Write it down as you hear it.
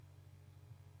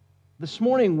This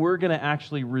morning, we're going to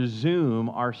actually resume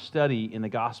our study in the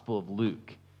Gospel of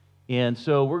Luke. And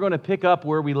so we're going to pick up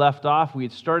where we left off. We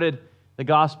had started the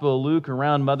Gospel of Luke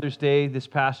around Mother's Day this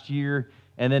past year,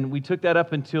 and then we took that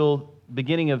up until the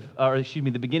beginning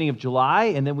of July,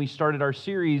 and then we started our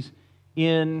series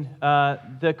in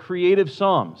the Creative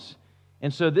Psalms.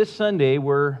 And so this Sunday,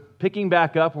 we're picking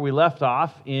back up where we left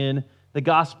off in the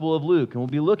Gospel of Luke, and we'll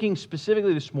be looking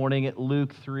specifically this morning at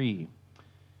Luke 3.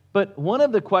 But one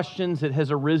of the questions that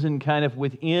has arisen kind of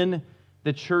within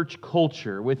the church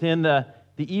culture, within the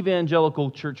evangelical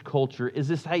church culture, is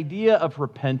this idea of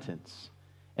repentance.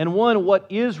 And one, what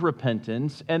is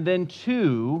repentance? And then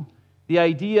two, the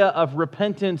idea of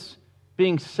repentance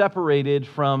being separated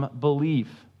from belief.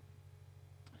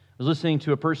 I was listening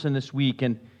to a person this week,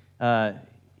 and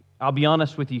I'll be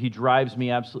honest with you, he drives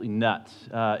me absolutely nuts.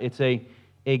 It's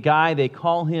a guy, they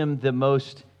call him the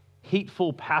most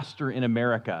hateful pastor in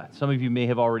America. Some of you may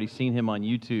have already seen him on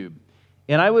YouTube.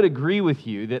 And I would agree with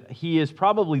you that he is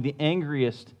probably the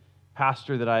angriest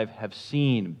pastor that I have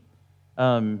seen.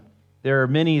 There are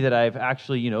many that I've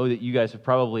actually, that you guys have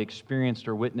probably experienced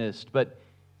or witnessed. But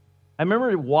I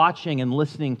remember watching and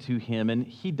listening to him, and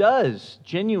he does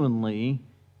genuinely,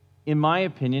 in my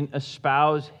opinion,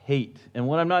 espouse hate. And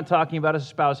what I'm not talking about is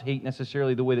espouse hate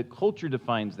necessarily the way that culture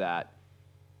defines that,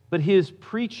 but his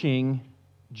preaching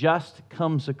just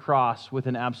comes across with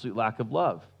an absolute lack of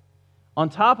love. On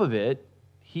top of it,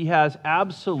 he has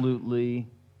absolutely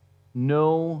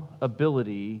no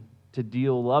ability to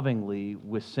deal lovingly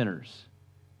with sinners,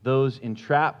 those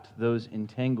entrapped, those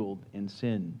entangled in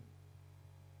sin.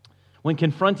 When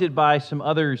confronted by some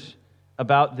others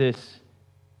about this,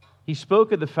 he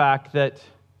spoke of the fact that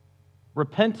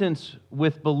repentance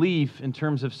with belief in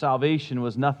terms of salvation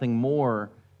was nothing more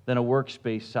than a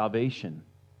works-based salvation.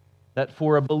 That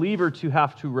for a believer to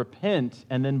have to repent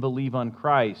and then believe on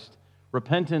Christ,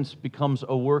 repentance becomes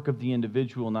a work of the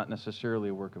individual, not necessarily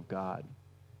a work of God.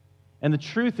 And the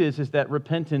truth is that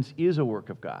repentance is a work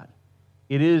of God.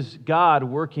 It is God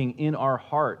working in our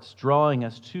hearts, drawing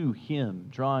us to Him,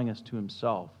 drawing us to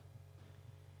Himself.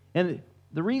 And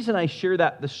the reason I share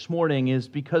that this morning is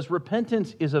because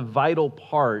repentance is a vital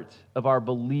part of our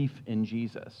belief in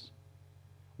Jesus.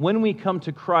 When we come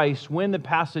to Christ, when the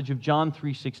passage of John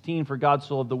 3:16, for God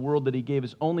so loved the world that He gave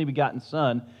His only begotten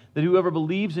Son, that whoever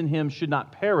believes in Him should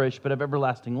not perish but have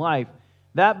everlasting life,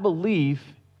 that belief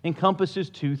encompasses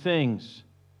two things.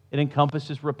 It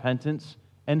encompasses repentance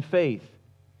and faith.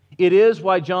 It is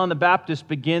why John the Baptist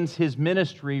begins his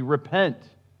ministry, repent.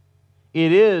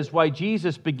 It is why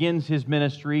Jesus begins His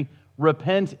ministry,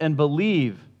 repent and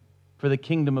believe, for the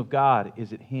kingdom of God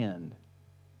is at hand.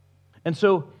 And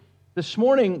so, this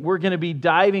morning, we're going to be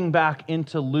diving back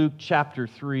into Luke chapter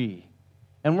 3,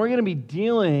 and we're going to be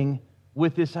dealing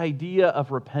with this idea of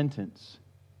repentance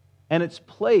and its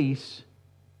place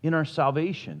in our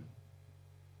salvation,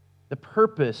 the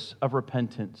purpose of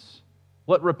repentance,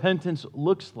 what repentance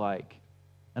looks like,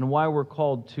 and why we're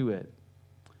called to it.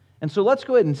 And so let's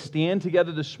go ahead and stand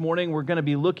together this morning. We're going to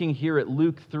be looking here at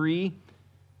Luke 3,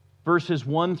 verses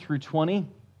 1 through 20.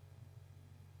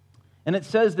 And it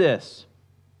says this.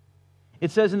 It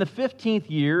says, in the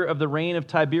 15th year of the reign of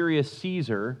Tiberius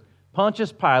Caesar,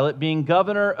 Pontius Pilate being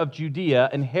governor of Judea,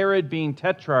 and Herod being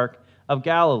tetrarch of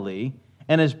Galilee,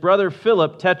 and his brother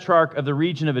Philip tetrarch of the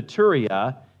region of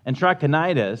Iturea, and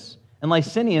Trachonitis, and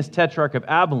Lysanias tetrarch of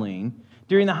Abilene,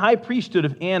 during the high priesthood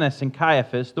of Annas and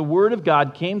Caiaphas, the word of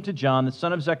God came to John, the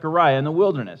son of Zechariah, in the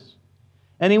wilderness.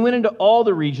 And he went into all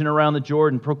the region around the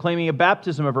Jordan, proclaiming a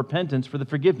baptism of repentance for the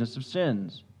forgiveness of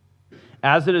sins.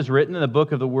 As it is written in the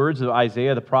book of the words of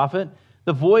Isaiah the prophet,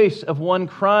 the voice of one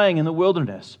crying in the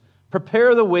wilderness,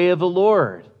 prepare the way of the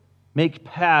Lord, make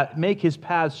His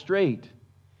paths straight.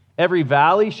 Every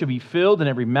valley shall be filled, and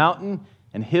every mountain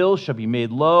and hill shall be made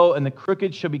low, and the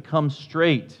crooked shall become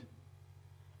straight,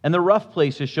 and the rough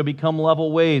places shall become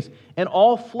level ways, and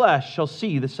all flesh shall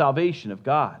see the salvation of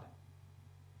God.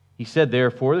 He said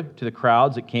therefore to the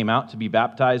crowds that came out to be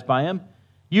baptized by him,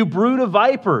 you brood of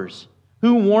vipers,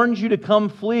 who warned you to come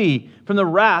flee from the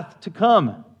wrath to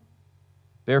come?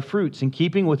 Bear fruits in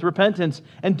keeping with repentance,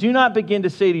 and do not begin to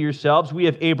say to yourselves, we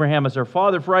have Abraham as our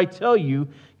father, for I tell you,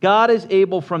 God is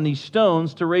able from these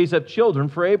stones to raise up children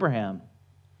for Abraham.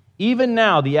 Even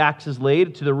now the axe is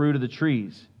laid to the root of the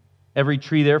trees. Every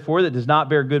tree, therefore, that does not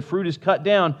bear good fruit is cut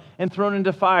down and thrown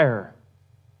into fire.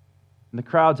 And the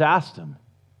crowds asked him,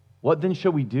 what then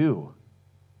shall we do?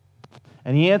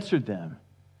 And he answered them,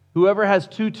 whoever has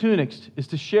 2 tunics is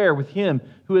to share with him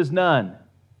who has none,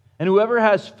 and whoever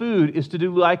has food is to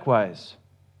do likewise.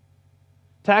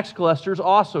 Tax collectors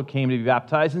also came to be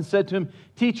baptized and said to him,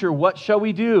 Teacher, what shall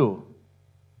we do?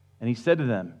 And he said to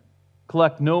them,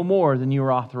 "Collect no more than you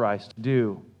are authorized to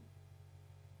do."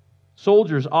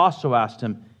 Soldiers also asked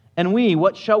him, "And we,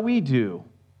 what shall we do?"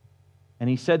 And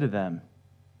he said to them,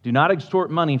 "Do not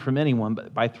extort money from anyone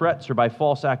but by threats or by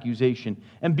false accusation,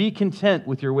 and be content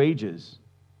with your wages."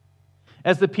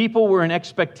 As the people were in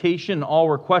expectation, all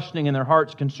were questioning in their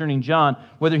hearts concerning John,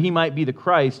 whether he might be the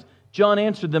Christ, John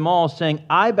answered them all, saying,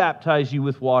 "I baptize you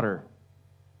with water.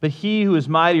 But he who is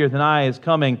mightier than I is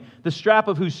coming, the strap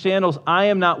of whose sandals I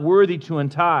am not worthy to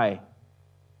untie.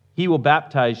 He will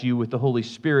baptize you with the Holy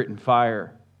Spirit and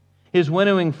fire. His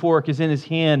winnowing fork is in his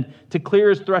hand to clear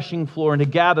his threshing floor and to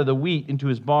gather the wheat into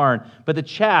his barn. But the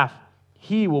chaff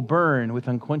he will burn with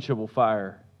unquenchable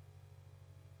fire."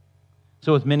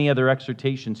 So with many other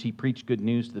exhortations he preached good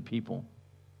news to the people.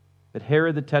 But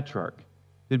Herod the Tetrarch,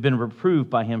 who had been reproved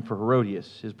by him for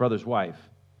Herodias, his brother's wife,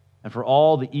 and for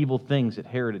all the evil things that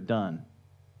Herod had done,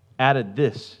 added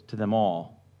this to them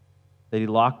all, that he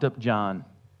locked up John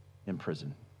in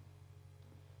prison.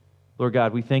 Lord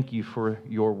God, we thank you for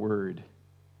your word.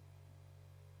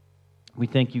 We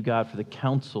thank you, God, for the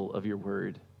counsel of your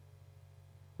word.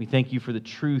 We thank you for the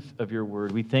truth of your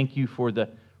word. We thank you for the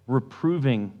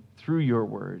reproving through your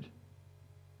word.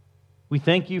 We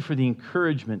thank you for the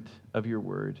encouragement of your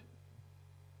word.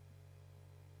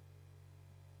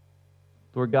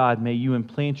 Lord God, may you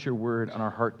implant your word on our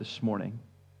heart this morning.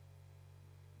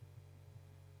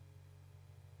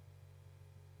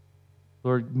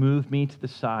 Lord, move me to the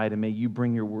side and may you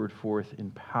bring your word forth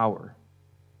in power.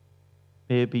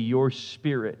 May it be your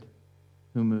Spirit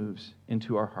who moves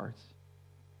into our hearts.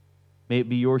 May it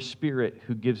be your Spirit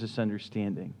who gives us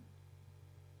understanding.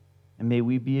 And may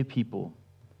we be a people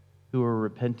who are a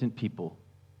repentant people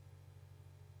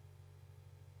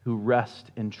who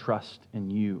rest and trust in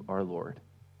you, our Lord.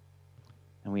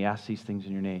 And we ask these things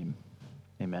in your name.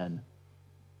 Amen.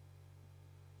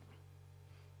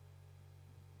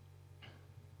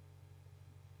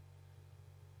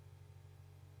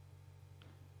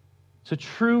 So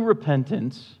true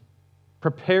repentance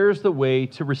prepares the way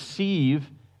to receive,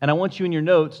 and I want you in your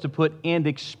notes to put "and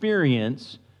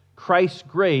experience" Christ's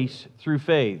grace through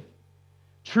faith.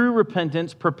 True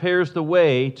repentance prepares the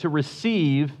way to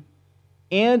receive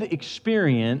and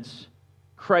experience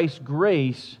Christ's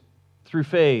grace through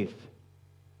faith.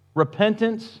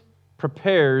 Repentance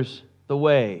prepares the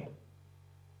way.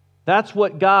 That's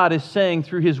what God is saying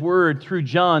through His Word, through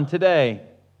John today,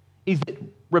 is that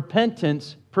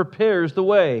repentance prepares the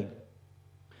way.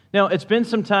 Now, it's been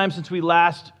some time since we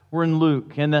last were in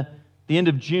Luke, and the end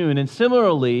of June, and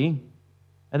similarly,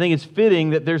 I think it's fitting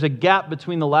that there's a gap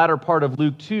between the latter part of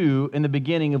Luke 2 and the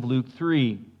beginning of Luke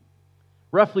 3.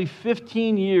 Roughly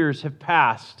 15 years have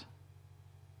passed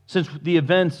since the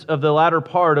events of the latter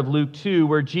part of Luke 2,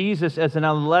 where Jesus, as an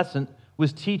adolescent,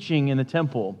 was teaching in the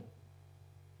temple.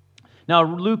 Now,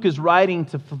 Luke is writing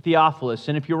to Theophilus,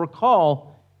 and if you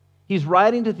recall, he's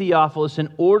writing to Theophilus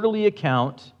an orderly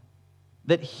account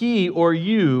that he or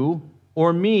you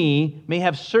or me may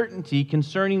have certainty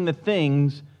concerning the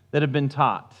things that have been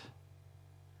taught.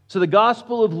 So the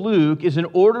Gospel of Luke is an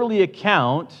orderly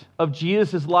account of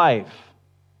Jesus' life.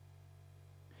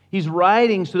 He's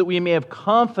writing so that we may have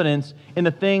confidence in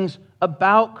the things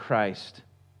about Christ.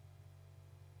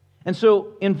 And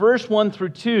so in verse 1 through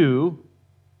 2,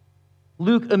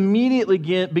 Luke immediately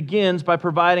begins by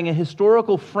providing a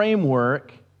historical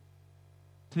framework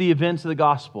to the events of the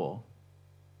gospel.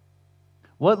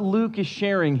 What Luke is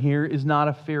sharing here is not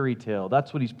a fairy tale.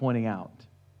 That's what he's pointing out.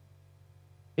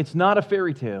 It's not a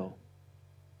fairy tale.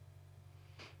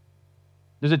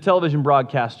 There's a television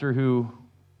broadcaster who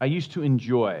I used to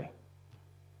enjoy.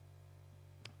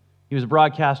 He was a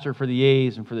broadcaster for the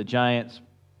A's and for the Giants. He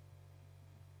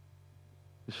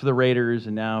was for the Raiders,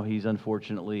 and now he's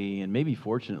unfortunately, and maybe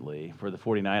fortunately, for the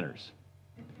 49ers.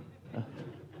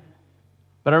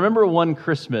 But I remember one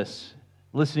Christmas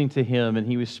listening to him, and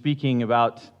he was speaking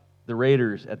about the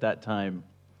Raiders at that time.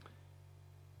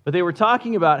 But they were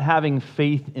talking about having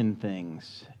faith in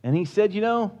things. And he said,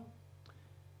 y'all,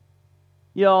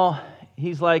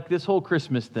 he's like, this whole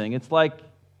Christmas thing, it's like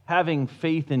having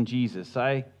faith in Jesus.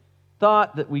 I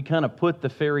thought that we kind of put the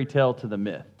fairy tale to the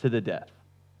myth, to the death.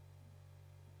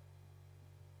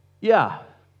 Yeah,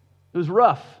 it was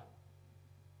rough.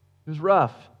 It was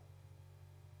rough.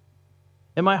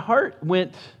 And my heart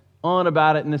went on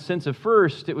about it in the sense of,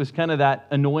 first, it was kind of that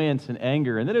annoyance and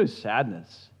anger, and then it was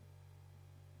sadness.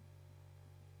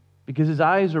 Because his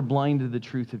eyes are blind to the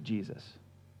truth of Jesus.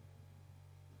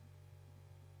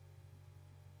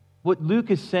 What Luke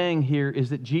is saying here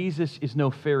is that Jesus is no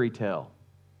fairy tale.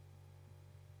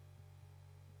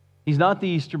 He's not the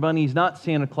Easter Bunny. He's not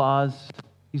Santa Claus.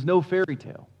 He's no fairy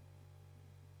tale.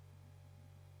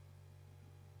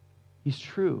 He's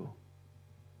true.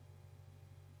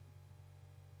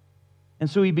 And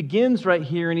so he begins right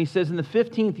here, and he says, in the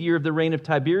 15th year of the reign of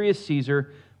Tiberius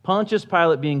Caesar, Pontius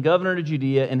Pilate being governor of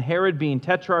Judea, and Herod being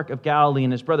tetrarch of Galilee,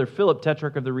 and his brother Philip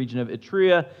tetrarch of the region of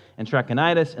Ituraea and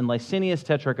Trachonitis, and Licinius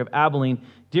tetrarch of Abilene,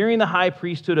 during the high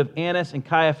priesthood of Annas and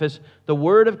Caiaphas, the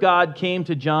word of God came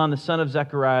to John, the son of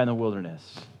Zechariah, in the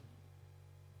wilderness.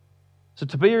 So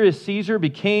Tiberius Caesar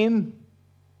became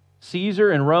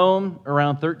Caesar in Rome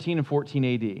around 13 and 14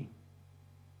 AD.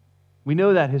 We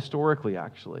know that historically,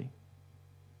 actually.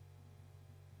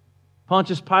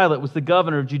 Pontius Pilate was the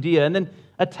governor of Judea, and then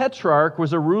a tetrarch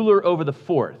was a ruler over the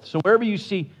fourth. So wherever you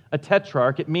see a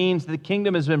tetrarch, it means the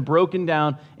kingdom has been broken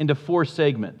down into 4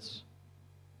 segments.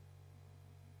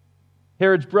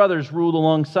 Herod's brothers ruled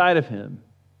alongside of him.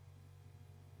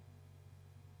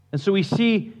 And so we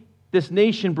see this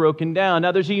nation broken down.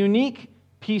 Now there's a unique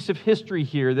piece of history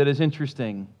here that is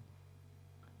interesting.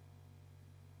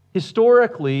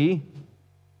 Historically,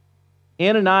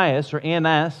 Ananias,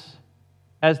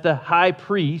 as the high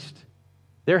priest,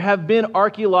 there have been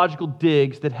archaeological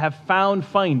digs that have found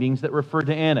findings that refer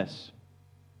to Annas.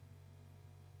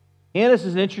 Annas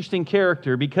is an interesting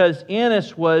character because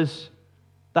Annas was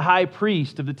the high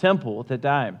priest of the temple at that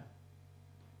time.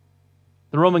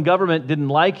 The Roman government didn't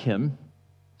like him,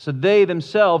 so they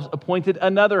themselves appointed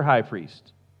another high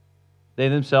priest. They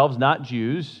themselves, not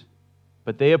Jews,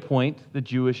 but they appoint the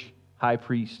Jewish high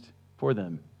priest for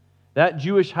them. That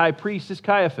Jewish high priest is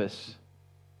Caiaphas.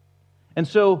 And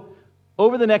so,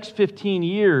 over the next 15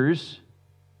 years,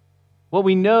 what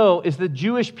we know is the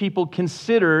Jewish people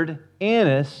considered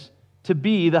Annas to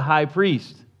be the high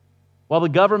priest, while the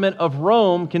government of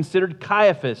Rome considered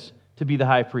Caiaphas to be the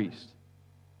high priest.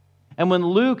 And when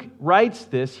Luke writes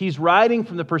this, he's writing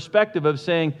from the perspective of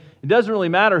saying, it doesn't really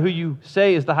matter who you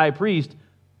say is the high priest,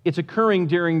 it's occurring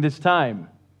during this time.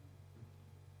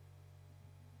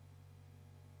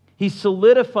 He's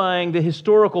solidifying the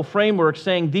historical framework,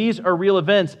 saying these are real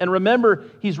events. And remember,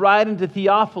 he's writing to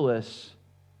Theophilus,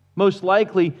 most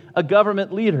likely a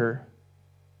government leader,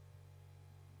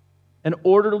 an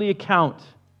orderly account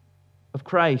of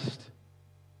Christ,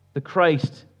 the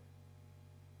Christ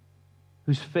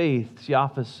whose faith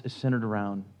Theophilus is centered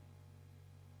around.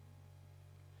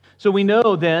 So we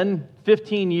know then,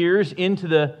 15 years into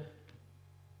the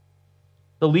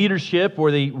leadership or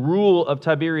the rule of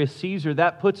Tiberius Caesar,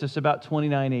 that puts us about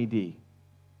 29 AD.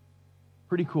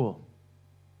 Pretty cool.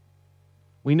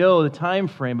 We know the time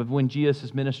frame of when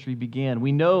Jesus' ministry began.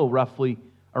 We know roughly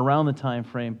around the time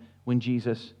frame when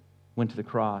Jesus went to the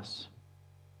cross.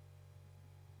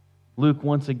 Luke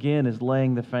once again is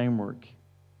laying the framework.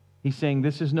 He's saying,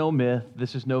 this is no myth,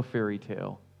 this is no fairy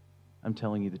tale. I'm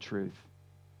telling you the truth.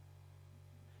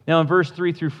 Now in verse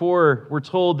 3 through 4, we're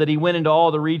told that he went into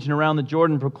all the region around the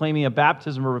Jordan proclaiming a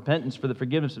baptism of repentance for the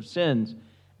forgiveness of sins.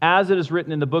 As it is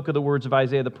written in the book of the words of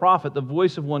Isaiah the prophet, the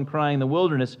voice of one crying in the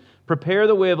wilderness, prepare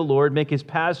the way of the Lord, make his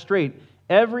paths straight.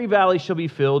 Every valley shall be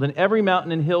filled, and every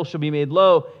mountain and hill shall be made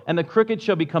low, and the crooked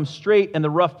shall become straight, and the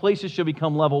rough places shall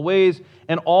become level ways,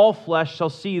 and all flesh shall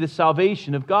see the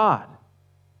salvation of God.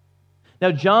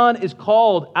 Now John is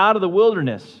called out of the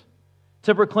wilderness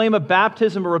to proclaim a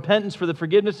baptism of repentance for the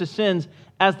forgiveness of sins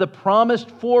as the promised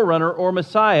forerunner or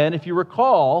Messiah. And if you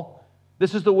recall,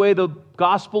 this is the way the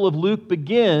Gospel of Luke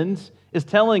begins, is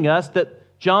telling us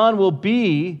that John will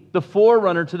be the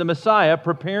forerunner to the Messiah,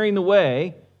 preparing the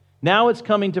way. Now it's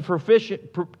coming to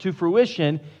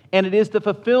fruition, and it is the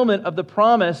fulfillment of the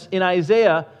promise in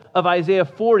Isaiah of Isaiah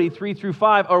 40, 3 through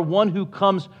 5, are one who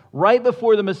comes right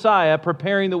before the Messiah,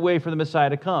 preparing the way for the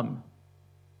Messiah to come.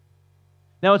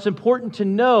 Now, it's important to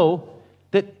know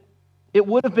that it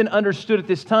would have been understood at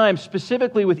this time,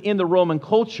 specifically within the Roman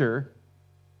culture,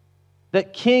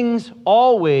 that kings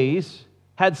always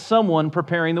had someone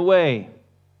preparing the way.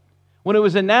 When it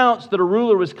was announced that a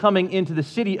ruler was coming into the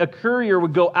city, a courier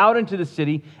would go out into the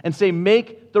city and say,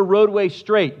 make the roadway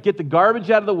straight, get the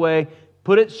garbage out of the way,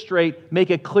 put it straight,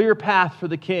 make a clear path for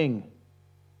the king.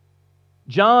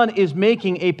 John is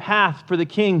making a path for the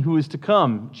king who is to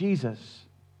come, Jesus.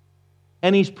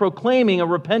 And he's proclaiming a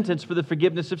repentance for the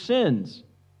forgiveness of sins.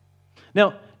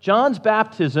 Now, John's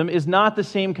baptism is not the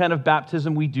same kind of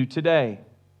baptism we do today.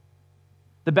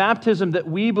 The baptism that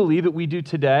we believe that we do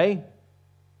today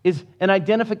is an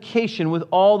identification with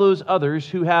all those others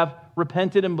who have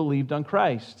repented and believed on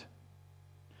Christ.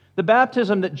 The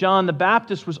baptism that John the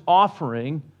Baptist was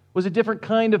offering was a different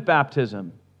kind of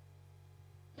baptism.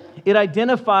 It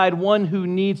identified one who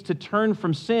needs to turn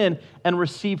from sin and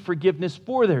receive forgiveness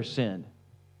for their sin.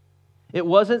 It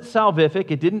wasn't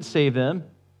salvific, it didn't save them,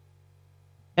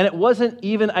 And it wasn't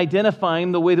even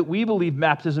identifying the way that we believe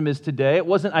baptism is today. It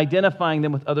wasn't identifying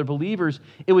them with other believers.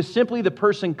 It was simply the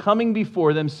person coming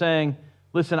before them saying,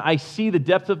 listen, I see the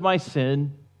depth of my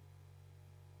sin,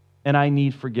 and I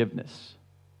need forgiveness.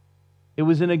 It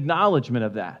was an acknowledgement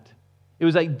of that. It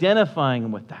was identifying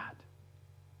them with that.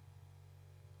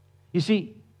 You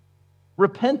see,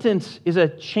 repentance is a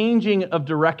changing of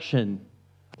direction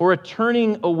or a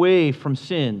turning away from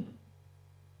sin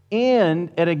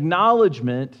and an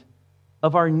acknowledgement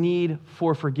of our need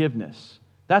for forgiveness.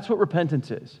 That's what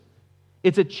repentance is.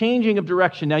 It's a changing of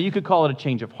direction. Now, you could call it a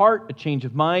change of heart, a change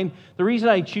of mind. The reason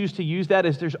I choose to use that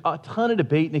is there's a ton of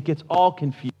debate and it gets all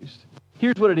confused.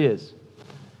 Here's what it is.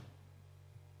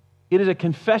 It is a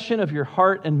confession of your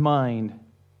heart and mind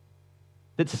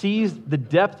that sees the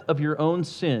depth of your own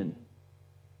sin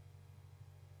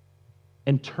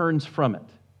and turns from it,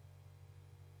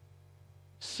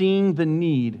 seeing the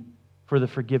need for the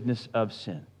forgiveness of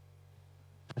sin.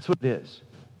 That's what it is.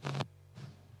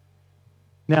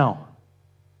 Now,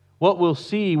 what we'll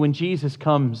see when Jesus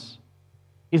comes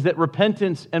is that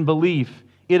repentance and belief,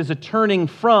 it is a turning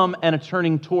from and a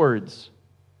turning towards.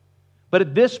 But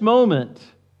at this moment,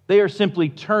 they are simply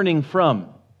turning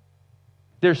from.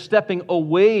 They're stepping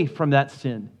away from that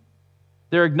sin.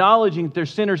 They're acknowledging that they're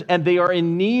sinners and they are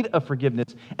in need of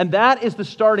forgiveness. And that is the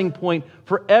starting point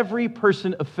for every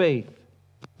person of faith.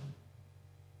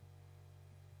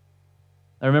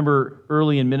 I remember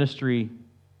early in ministry,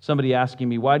 somebody asking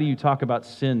me, why do you talk about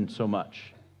sin so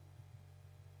much?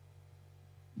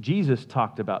 Jesus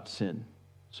talked about sin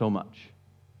so much.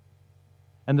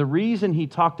 And the reason he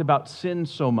talked about sin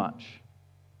so much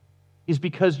is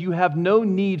because you have no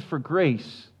need for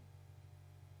grace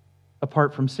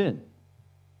apart from sin.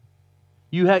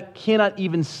 You cannot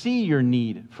even see your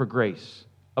need for grace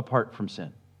apart from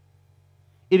sin.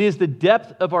 It is the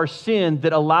depth of our sin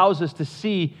that allows us to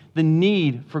see the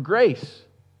need for grace,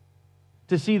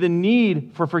 to see the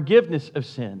need for forgiveness of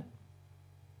sin.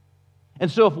 And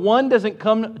so if one doesn't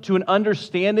come to an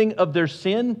understanding of their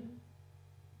sin,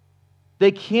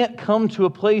 they can't come to a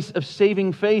place of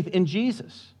saving faith in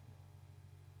Jesus.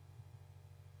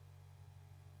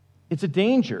 It's a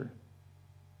danger.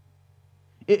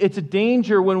 It's a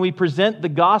danger when we present the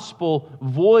gospel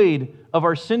void of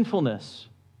our sinfulness.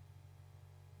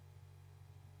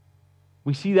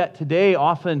 We see that today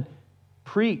often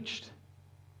preached,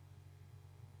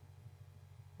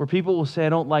 where people will say, I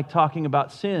don't like talking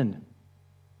about sin.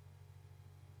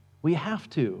 We have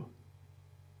to.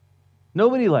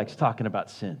 Nobody likes talking about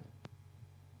sin.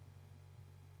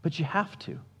 But you have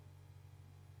to.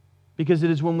 Because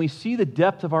it is when we see the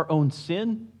depth of our own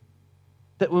sin,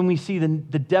 that when we see the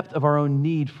depth of our own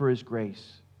need for His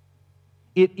grace.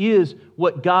 It is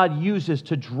what God uses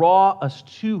to draw us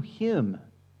to Him.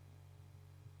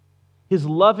 His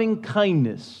loving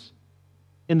kindness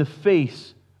in the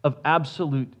face of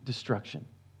absolute destruction.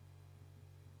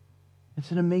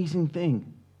 It's an amazing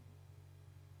thing.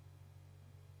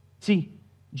 See,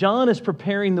 John is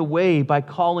preparing the way by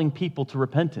calling people to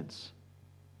repentance.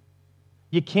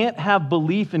 You can't have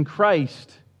belief in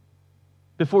Christ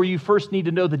before you first need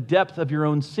to know the depth of your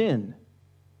own sin.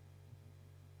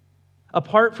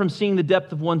 Apart from seeing the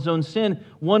depth of one's own sin,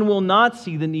 one will not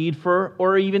see the need for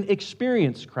or even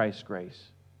experience Christ's grace.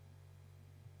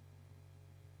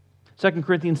 2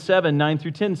 Corinthians 7, 9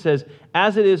 through 10 says,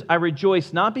 As it is, I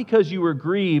rejoice, not because you were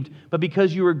grieved, but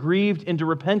because you were grieved into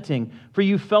repenting. For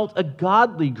you felt a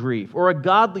godly grief, or a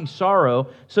godly sorrow,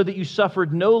 so that you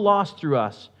suffered no loss through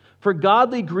us. For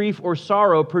godly grief or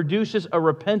sorrow produces a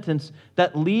repentance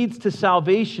that leads to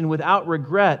salvation without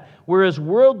regret, whereas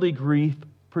worldly grief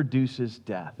produces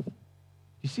death.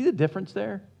 You see the difference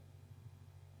there?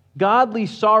 Godly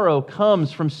sorrow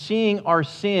comes from seeing our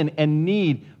sin and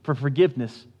need for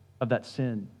forgiveness of that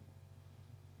sin.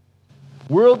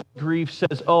 Worldly grief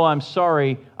says, oh, I'm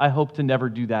sorry, I hope to never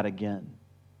do that again.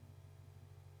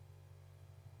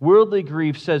 Worldly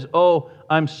grief says, oh,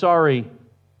 I'm sorry,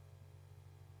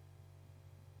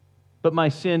 but my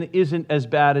sin isn't as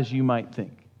bad as you might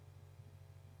think.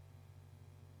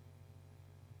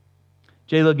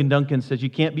 J. Logan Duncan says, you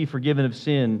can't be forgiven of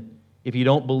sin if you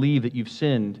don't believe that you've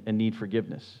sinned and need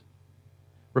forgiveness.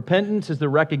 Repentance is the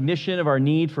recognition of our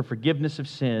need for forgiveness of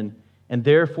sin, and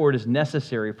therefore it is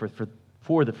necessary for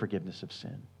the forgiveness of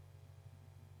sin.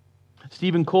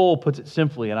 Stephen Cole puts it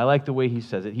simply, and I like the way he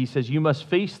says it. He says, you must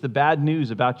face the bad news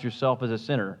about yourself as a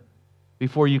sinner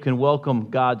before you can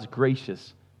welcome God's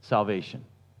gracious salvation.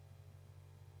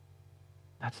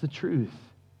 That's the truth.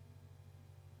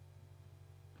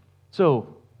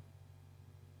 So,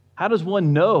 how does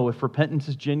one know if repentance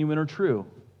is genuine or true?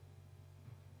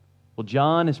 Well,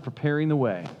 John is preparing the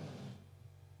way.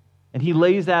 And he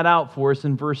lays that out for us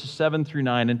in verses 7 through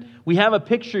 9. And we have a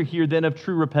picture here then of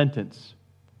true repentance.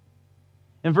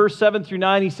 In verse 7 through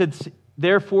 9, he said,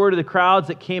 therefore to the crowds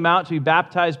that came out to be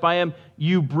baptized by him,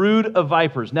 you brood of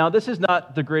vipers. Now, this is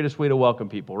not the greatest way to welcome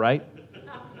people, right?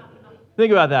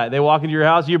 Think about that. They walk into your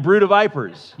house, you brood of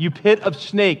vipers, you pit of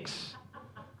snakes,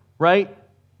 right?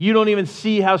 You don't even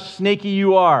see how snaky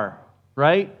you are,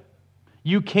 right?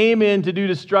 You came in to do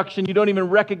destruction. You don't even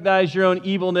recognize your own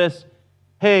evilness.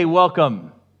 Hey,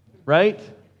 welcome, right?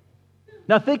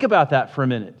 Now think about that for a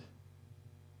minute.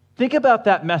 Think about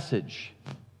that message.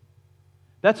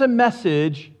 That's a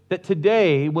message that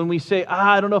today, when we say,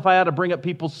 I don't know if I ought to bring up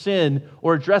people's sin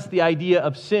or address the idea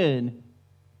of sin,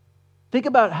 think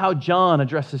about how John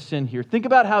addresses sin here. Think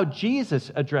about how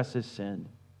Jesus addresses sin.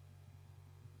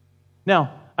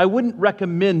 Now, I wouldn't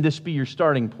recommend this be your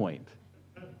starting point,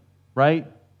 right?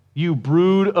 You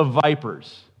brood of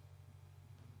vipers.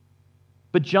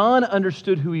 But John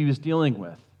understood who he was dealing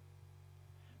with.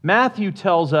 Matthew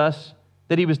tells us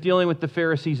that he was dealing with the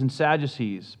Pharisees and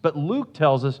Sadducees, but Luke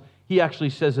tells us he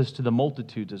actually says this to the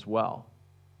multitudes as well.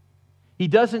 He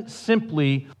doesn't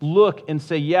simply look and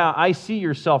say, yeah, I see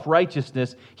your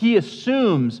self-righteousness. He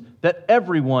assumes that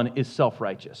everyone is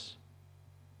self-righteous.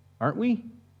 Aren't we?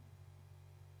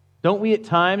 Don't we at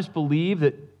times believe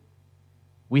that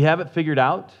we have it figured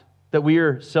out, that we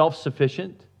are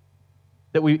self-sufficient,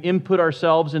 that we input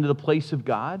ourselves into the place of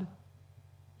God?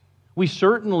 We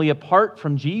certainly, apart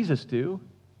from Jesus, do.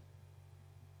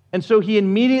 And so he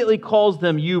immediately calls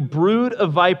them, you brood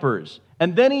of vipers.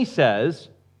 And then he says,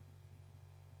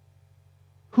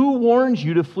 who warns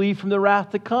you to flee from the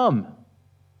wrath to come?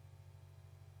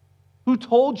 Who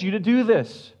told you to do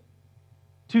this?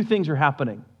 Two things are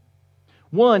happening.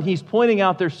 One, he's pointing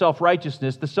out their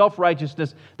self-righteousness, the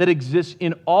self-righteousness that exists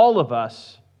in all of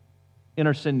us in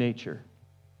our sin nature.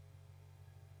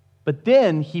 But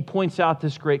then he points out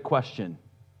this great question.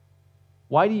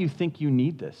 Why do you think you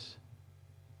need this?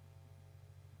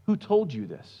 Who told you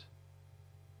this?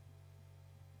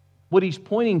 What he's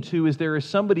pointing to is there is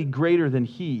somebody greater than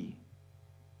he,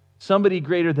 somebody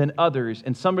greater than others,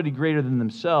 and somebody greater than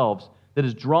themselves that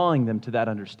is drawing them to that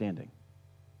understanding.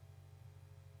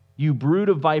 You brood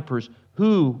of vipers,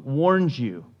 who warns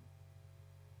you?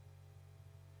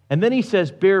 And then he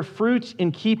says, bear fruits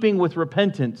in keeping with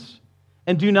repentance.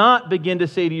 And do not begin to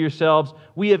say to yourselves,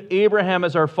 we have Abraham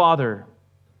as our father.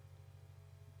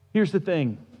 Here's the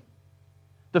thing.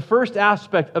 The first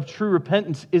aspect of true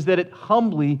repentance is that it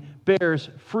humbly bears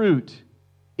fruit.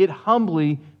 It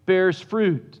humbly bears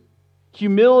fruit.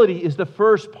 Humility is the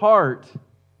first part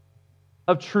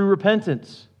of true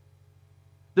repentance.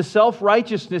 The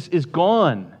self-righteousness is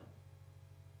gone.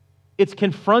 It's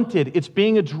confronted. It's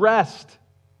being addressed.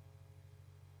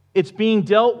 It's being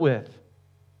dealt with.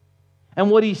 And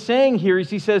what he's saying here is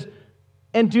he says,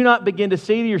 and do not begin to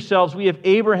say to yourselves, we have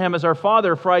Abraham as our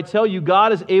father, for I tell you,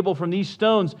 God is able from these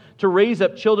stones to raise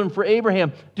up children for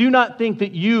Abraham. Do not think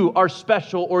that you are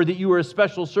special or that you are a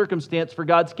special circumstance for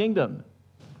God's kingdom.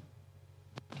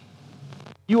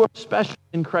 You are special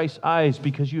in Christ's eyes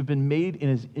because you have been made in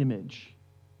his image.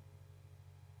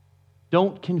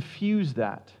 Don't confuse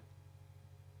that.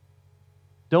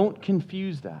 Don't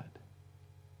confuse that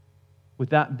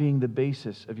with that being the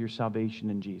basis of your salvation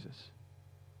in Jesus.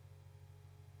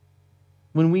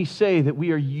 When we say that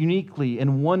we are uniquely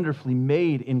and wonderfully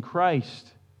made in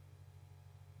Christ,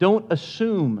 don't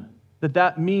assume that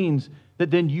that means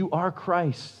that then you are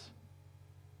Christ's.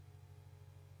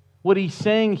 What he's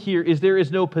saying here is there is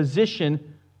no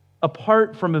position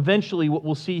apart from eventually what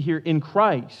we'll see here in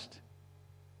Christ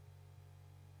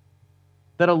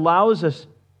that allows us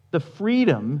the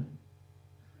freedom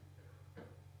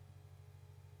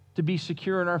to be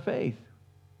secure in our faith.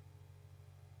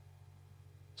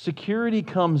 Security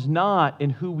comes not in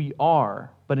who we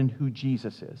are, but in who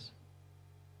Jesus is.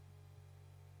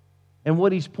 And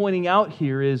what he's pointing out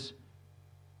here is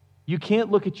you can't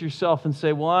look at yourself and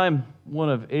say, well, I'm one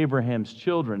of Abraham's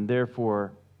children,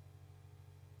 therefore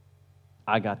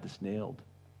I got this nailed.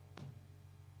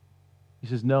 He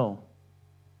says, no.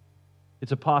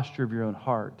 It's a posture of your own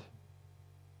heart.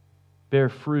 Bear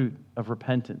fruit of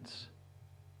repentance.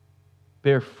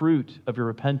 Bear fruit of your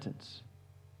repentance.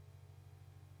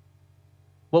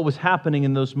 What was happening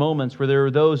in those moments where there were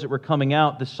those that were coming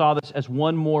out that saw this as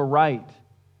one more rite.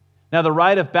 Now, the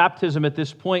rite of baptism at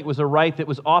this point was a rite that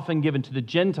was often given to the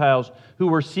Gentiles who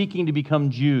were seeking to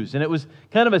become Jews. And it was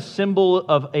kind of a symbol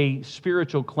of a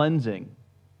spiritual cleansing.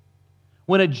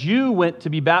 When a Jew went to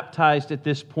be baptized at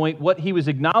this point, what he was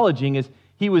acknowledging is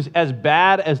he was as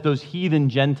bad as those heathen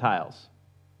Gentiles.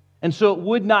 And so it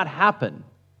would not happen.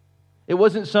 It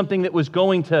wasn't something that was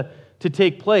going to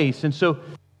take place. And so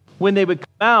when they would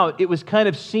come out, it was kind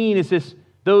of seen as this,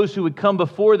 those who would come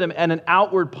before them at an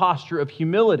outward posture of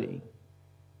humility.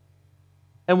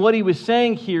 And what he was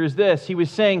saying here is this. He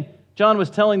was saying, John was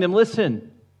telling them,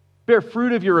 listen, bear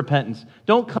fruit of your repentance.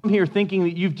 Don't come here thinking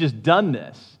that you've just done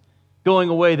this, going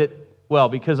away that, well,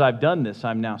 because I've done this,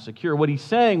 I'm now secure. What he's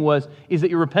saying is that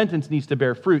your repentance needs to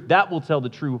bear fruit. That will tell the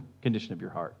true condition of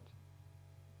your heart.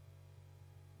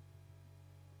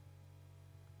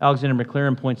 Alexander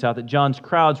McLaren points out that John's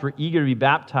crowds were eager to be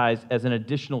baptized as an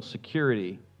additional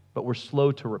security, but were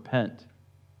slow to repent.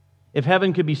 If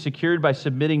heaven could be secured by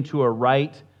submitting to a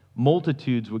rite,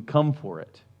 multitudes would come for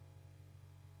it.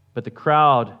 But the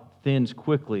crowd thins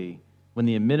quickly when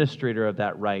the administrator of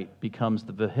that rite becomes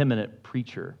the vehement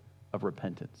preacher of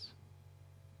repentance.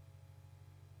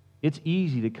 It's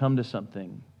easy to come to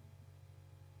something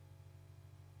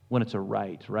when it's a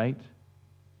rite, right?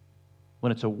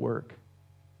 When it's a work.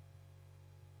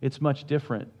 It's much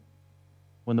different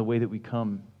when the way that we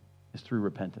come is through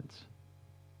repentance.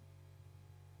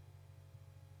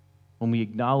 When we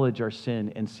acknowledge our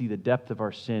sin and see the depth of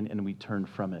our sin and we turn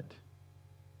from it.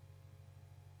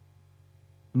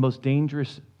 The most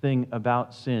dangerous thing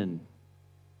about sin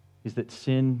is that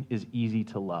sin is easy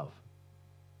to love.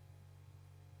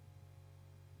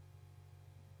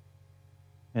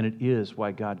 And it is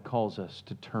why God calls us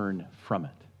to turn from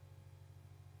it.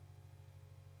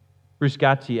 Bruce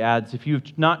Gatsby adds, if you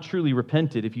have not truly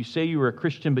repented, if you say you are a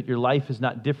Christian but your life is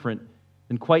not different,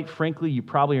 then quite frankly, you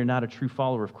probably are not a true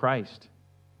follower of Christ.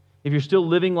 If you're still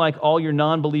living like all your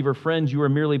non-believer friends, you are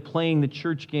merely playing the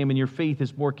church game and your faith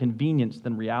is more convenience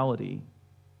than reality.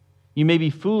 You may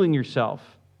be fooling yourself.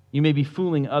 You may be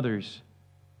fooling others,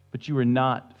 but you are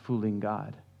not fooling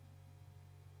God.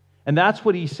 And that's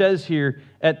what he says here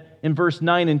in verse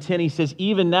 9 and 10. He says,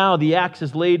 even now the axe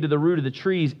is laid to the root of the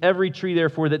trees. Every tree,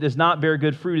 therefore, that does not bear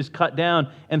good fruit is cut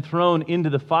down and thrown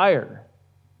into the fire.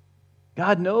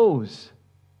 God knows.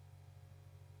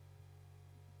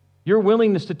 Your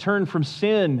willingness to turn from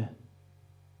sin,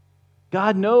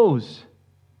 God knows.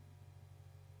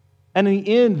 And in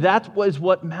the end, that was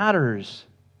what matters.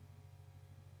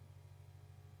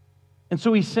 And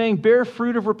so he's saying, bear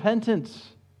fruit of repentance.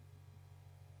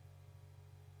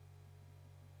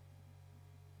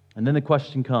 And then the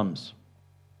question comes,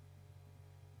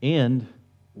 and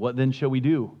what then shall we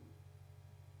do?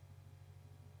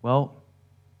 Well,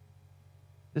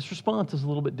 this response is a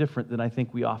little bit different than I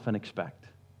think we often expect.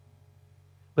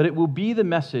 But it will be the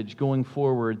message going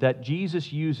forward that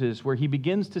Jesus uses where he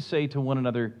begins to say to one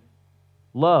another,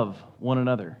 love one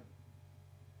another.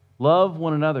 Love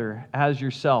one another as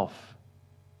yourself.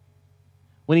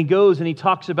 When he goes and he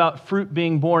talks about fruit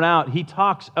being borne out, he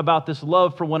talks about this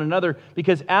love for one another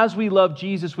because as we love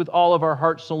Jesus with all of our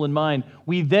heart, soul, and mind,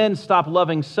 we then stop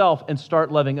loving self and start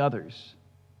loving others.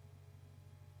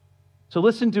 So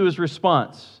listen to his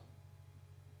response.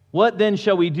 What then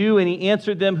shall we do? And he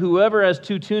answered them, whoever has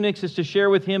 2 tunics is to share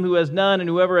with him who has none, and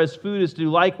whoever has food is to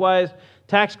do likewise.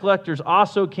 Tax collectors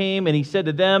also came, and he said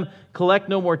to them, collect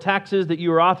no more taxes that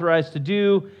you are authorized to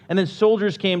do. And then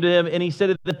soldiers came to him, and he said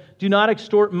to them, do not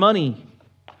extort money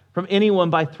from anyone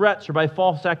by threats or by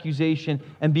false accusation,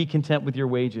 and be content with your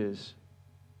wages.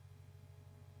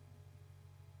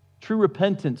 True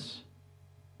repentance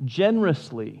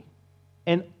generously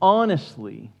and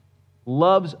honestly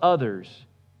loves others,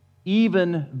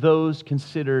 even those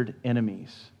considered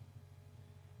enemies.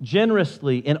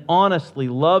 Generously and honestly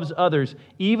loves others,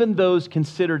 even those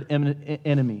considered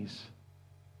enemies.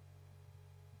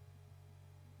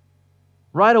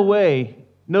 Right away,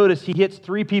 notice he hits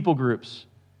 3 people groups.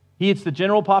 He hits the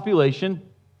general population,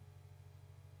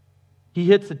 he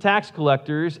hits the tax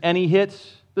collectors, and he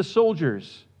hits the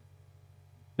soldiers.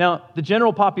 Now, the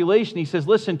general population, he says,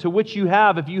 listen, to which you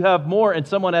have, if you have more and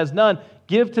someone has none,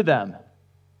 give to them.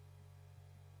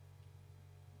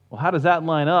 Well, how does that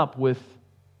line up with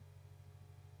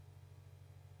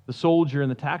the soldier and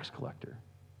the tax collector?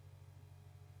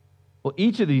 Well,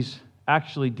 each of these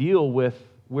actually deal with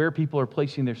where people are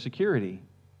placing their security.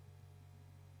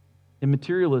 In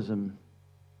materialism,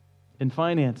 in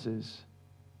finances.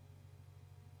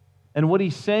 And what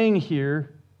he's saying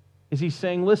here is he's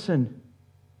saying, listen,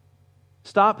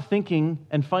 stop thinking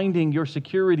and finding your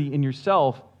security in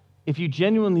yourself. If you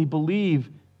genuinely believe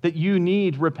that you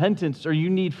need repentance or you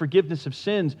need forgiveness of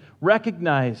sins,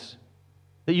 recognize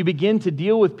that you begin to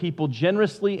deal with people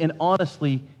generously and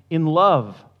honestly in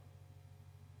love.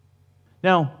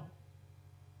 Now,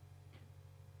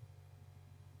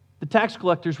 the tax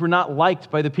collectors were not liked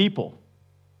by the people.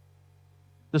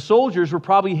 The soldiers were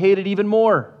probably hated even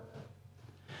more.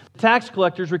 tax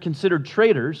collectors were considered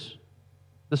traitors.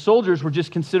 The soldiers were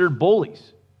just considered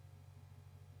bullies.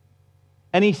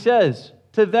 And he says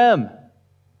to them,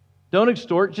 don't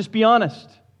extort, just be honest.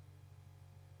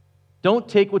 Don't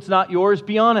take what's not yours,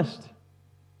 be honest.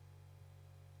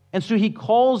 And so he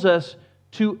calls us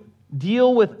to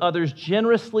deal with others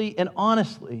generously and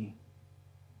honestly.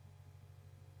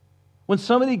 When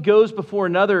somebody goes before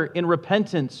another in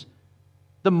repentance,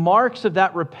 the marks of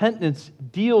that repentance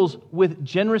deals with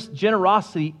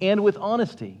generosity and with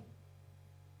honesty.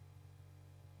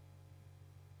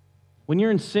 When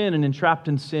you're in sin and entrapped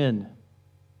in sin,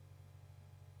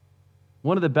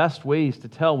 one of the best ways to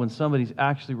tell when somebody's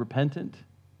actually repentant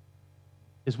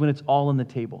is when it's all on the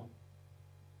table.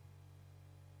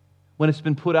 When it's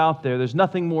been put out there, there's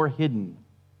nothing more hidden.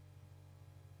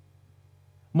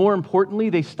 More importantly,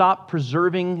 they stop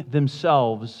preserving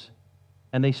themselves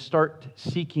and they start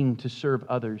seeking to serve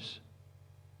others.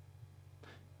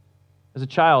 As a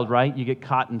child, right, you get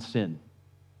caught in sin.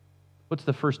 What's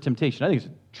the first temptation? I think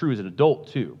it's true as an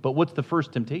adult too, but what's the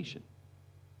first temptation?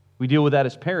 We deal with that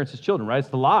as parents, as children, right? It's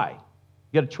the lie.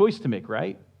 You got a choice to make,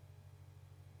 right?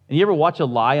 And you ever watch a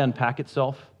lie unpack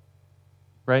itself,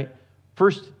 right?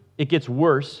 First, it gets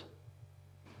worse.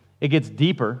 It gets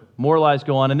deeper. More lies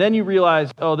go on. And then you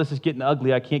realize, oh, this is getting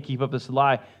ugly. I can't keep up this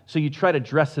lie. So you try to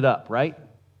dress it up, right?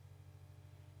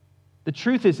 The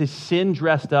truth is sin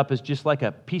dressed up is just like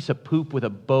a piece of poop with a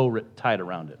bow tied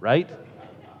around it, right?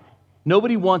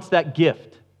 Nobody wants that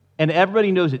gift. And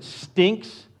everybody knows it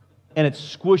stinks, and it's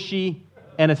squishy,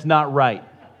 and it's not right.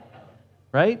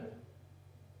 Right?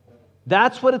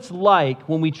 That's what it's like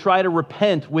when we try to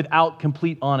repent without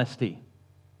complete honesty.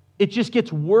 It just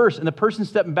gets worse, and the person's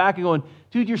stepping back and going,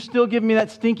 dude, you're still giving me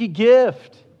that stinky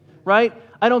gift. Right?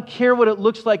 I don't care what it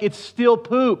looks like. It's still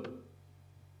poop.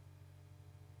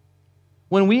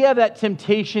 When we have that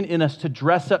temptation in us to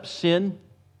dress up sin,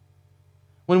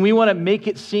 when we want to make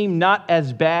it seem not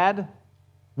as bad,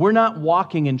 we're not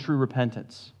walking in true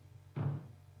repentance.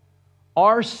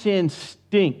 Our sin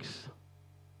stinks.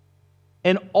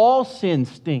 And all sin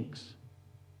stinks.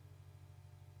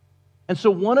 And so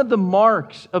one of the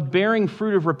marks of bearing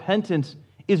fruit of repentance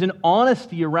is an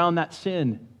honesty around that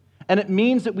sin. And it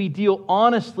means that we deal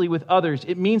honestly with others.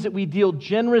 It means that we deal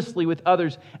generously with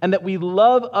others and that we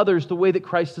love others the way that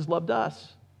Christ has loved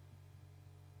us.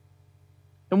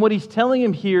 And what he's telling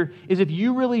him here is if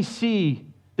you really see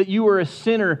that you are a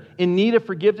sinner in need of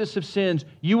forgiveness of sins,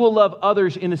 you will love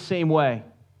others in the same way.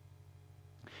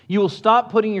 You will stop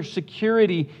putting your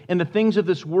security in the things of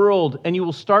this world, and you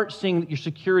will start seeing that your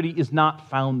security is not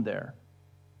found there.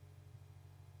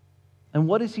 And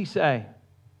what does he say?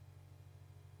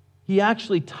 He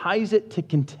actually ties it to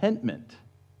contentment.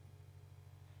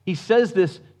 He says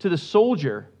this to the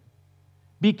soldier,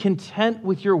 be content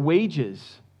with your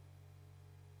wages.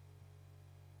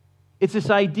 It's this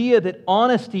idea that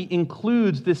honesty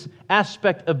includes this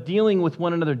aspect of dealing with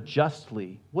one another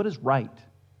justly. What is right?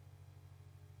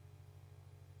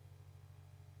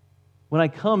 When I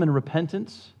come in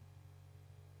repentance,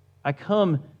 I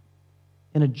come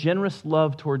in a generous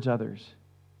love towards others.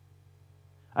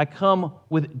 I come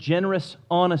with generous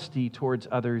honesty towards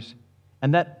others,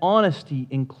 and that honesty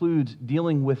includes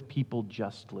dealing with people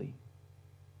justly,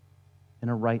 in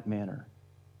a right manner.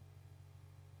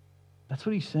 That's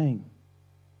what he's saying.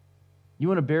 You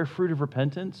want to bear fruit of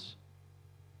repentance?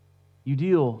 You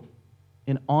deal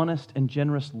in honest and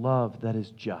generous love that is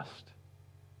just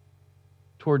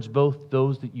towards both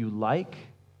those that you like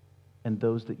and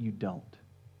those that you don't.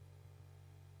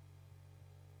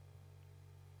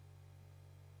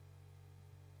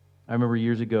 I remember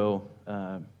years ago,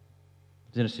 I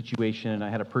was in a situation and I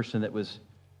had a person that was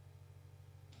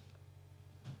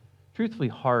truthfully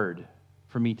hard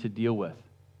for me to deal with.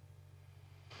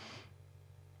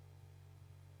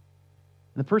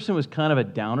 And the person was kind of a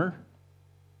downer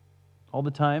all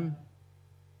the time,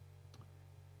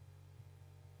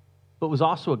 but was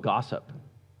also a gossip.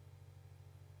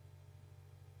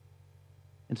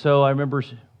 And so I remember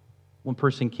one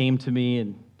person came to me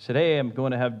and said, hey, I'm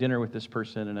going to have dinner with this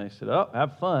person. And I said, oh,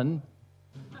 have fun.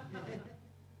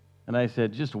 And I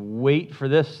said, just wait for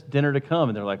this dinner to come.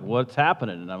 And they're like, what's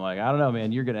happening? And I'm like, I don't know,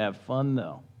 man, you're going to have fun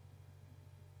though.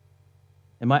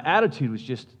 And my attitude was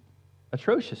just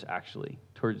atrocious, actually,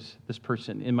 towards this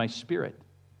person in my spirit.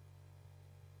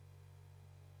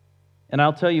 And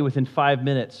I'll tell you, within 5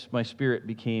 minutes, my spirit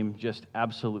became just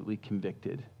absolutely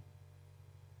convicted.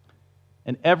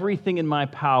 And everything in my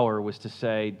power was to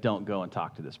say, don't go and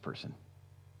talk to this person.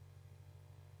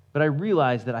 But I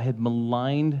realized that I had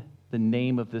maligned the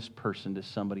name of this person to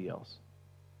somebody else.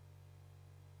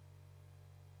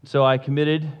 So I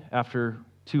committed, after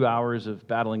 2 hours of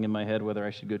battling in my head whether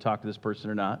I should go talk to this person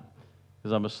or not,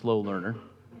 because I'm a slow learner.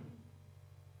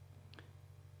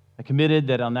 I committed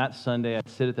that on that Sunday I'd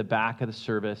sit at the back of the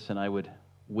service and I would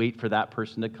wait for that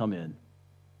person to come in.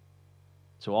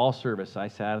 So all service, I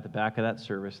sat at the back of that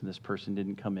service and this person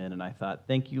didn't come in, and I thought,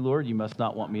 thank you, Lord, you must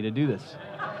not want me to do this.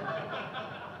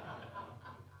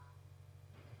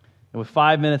 And with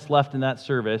 5 minutes left in that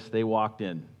service, they walked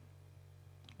in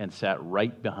and sat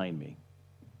right behind me.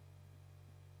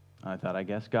 I thought, I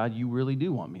guess, God, you really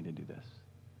do want me to do this.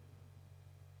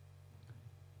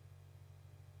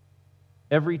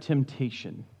 Every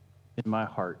temptation in my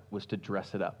heart was to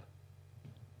dress it up.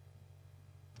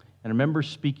 And I remember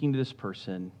speaking to this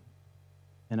person,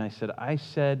 and I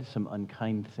said some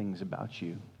unkind things about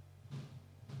you,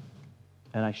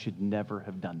 and I should never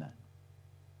have done that.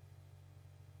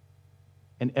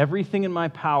 And everything in my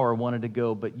power wanted to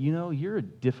go, but you're a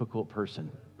difficult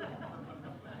person.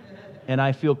 And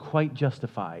I feel quite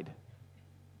justified.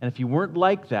 And if you weren't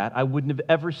like that, I wouldn't have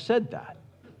ever said that.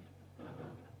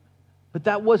 But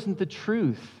that wasn't the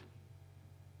truth.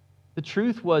 The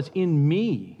truth was in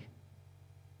me.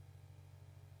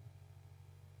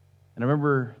 And I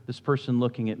remember this person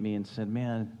looking at me and said,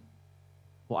 man,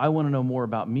 well, I want to know more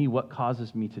about me. What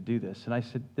causes me to do this? And I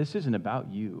said, this isn't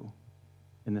about you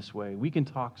in this way. We can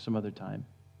talk some other time.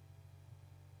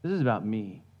 This is about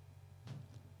me.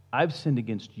 I've sinned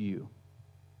against you.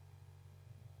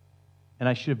 And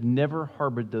I should have never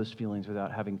harbored those feelings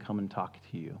without having come and talked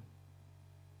to you.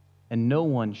 And no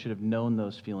one should have known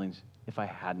those feelings if I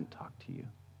hadn't talked to you.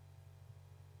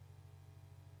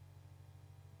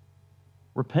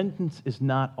 Repentance is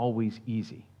not always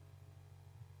easy.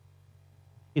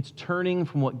 It's turning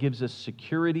from what gives us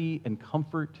security and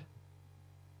comfort,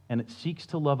 and it seeks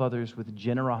to love others with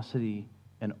generosity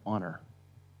and honor,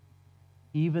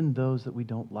 even those that we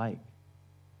don't like.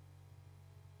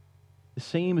 The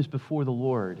same is before the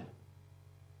Lord.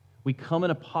 We come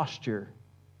in a posture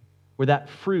where that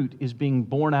fruit is being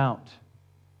borne out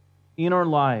in our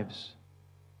lives.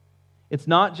 It's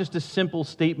not just a simple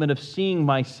statement of seeing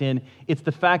my sin. It's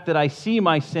the fact that I see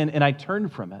my sin and I turn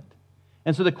from it.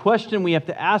 And so the question we have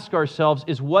to ask ourselves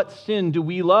is, what sin do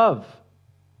we love?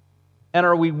 And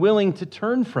are we willing to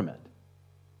turn from it?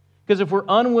 Because if we're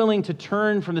unwilling to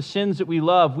turn from the sins that we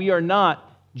love, we are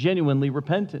not genuinely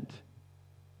repentant.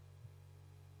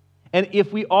 And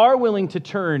if we are willing to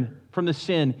turn from the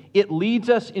sin, it leads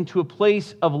us into a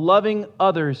place of loving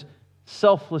others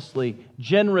selflessly,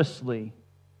 generously,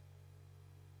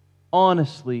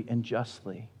 honestly, and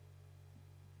justly.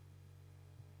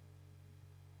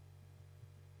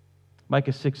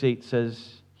 Micah 6:8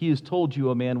 says, He has told you,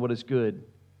 O man, what is good.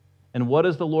 And what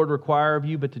does the Lord require of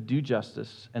you but to do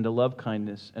justice and to love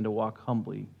kindness and to walk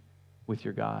humbly with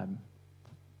your God?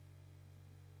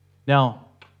 Now,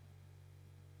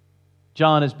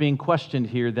 John is being questioned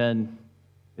here then,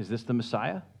 is this the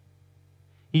Messiah?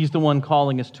 He's the one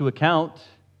calling us to account.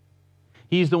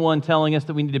 He's the one telling us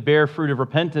that we need to bear fruit of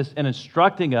repentance and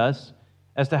instructing us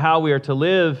as to how we are to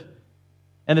live.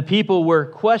 And the people were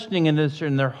questioning in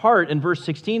their heart. And verse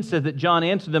 16 says that John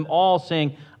answered them all,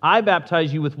 saying, I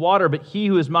baptize you with water, but he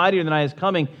who is mightier than I is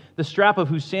coming, the strap of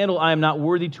whose sandal I am not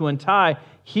worthy to untie.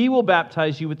 He will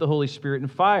baptize you with the Holy Spirit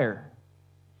and fire.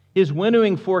 His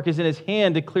winnowing fork is in his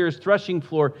hand to clear his threshing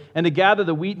floor and to gather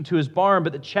the wheat into his barn,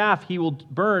 but the chaff he will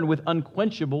burn with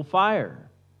unquenchable fire.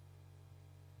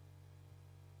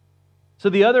 So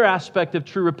the other aspect of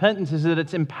true repentance is that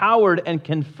it's empowered and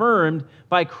confirmed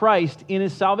by Christ in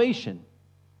his salvation.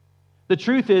 The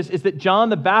truth is that John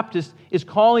the Baptist is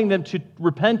calling them to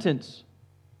repentance,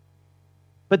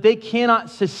 but they cannot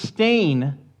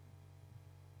sustain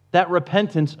that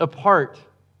repentance apart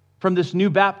from this new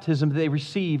baptism that they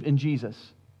receive in Jesus.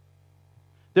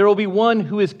 There will be one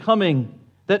who is coming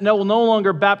that will no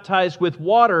longer baptize with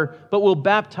water, but will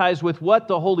baptize with what?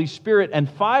 The Holy Spirit and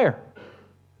fire.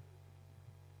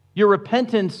 Your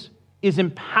repentance is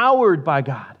empowered by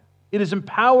God. It is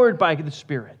empowered by the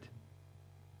Spirit.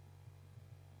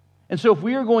 And so if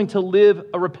we are going to live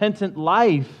a repentant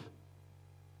life,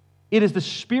 it is the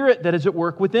Spirit that is at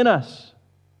work within us.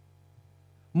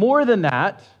 More than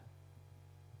that,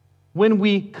 when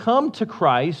we come to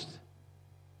Christ,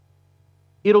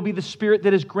 it'll be the Spirit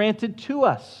that is granted to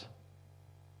us.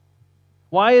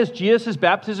 Why is Jesus'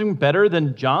 baptism better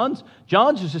than John's?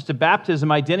 John's is just a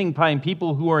baptism identifying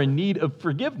people who are in need of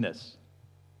forgiveness.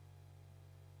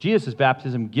 Jesus'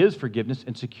 baptism gives forgiveness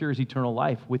and secures eternal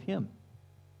life with Him.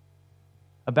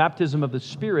 A baptism of the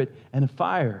Spirit and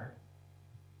fire.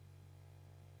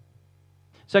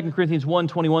 2 Corinthians 1,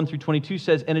 21 through 22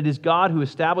 says, "And it is God who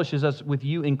establishes us with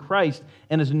you in Christ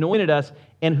and has anointed us,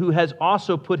 and who has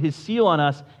also put His seal on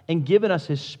us and given us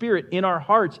His Spirit in our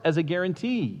hearts as a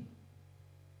guarantee."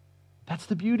 That's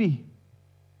the beauty.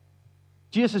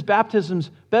 Jesus' baptism's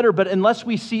better, but unless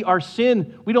we see our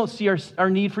sin, we don't see our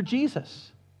need for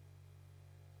Jesus.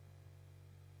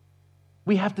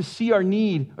 We have to see our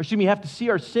need, or we have to see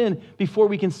our sin before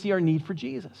we can see our need for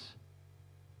Jesus.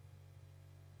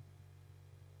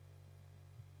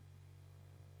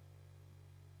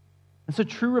 And so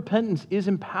true repentance is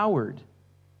empowered.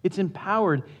 It's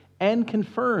empowered and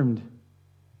confirmed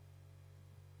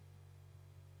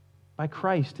by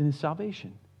Christ and His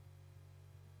salvation.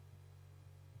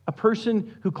 A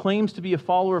person who claims to be a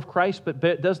follower of Christ but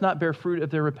does not bear fruit of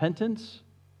their repentance,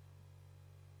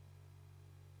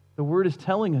 the Word is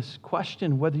telling us,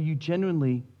 question whether you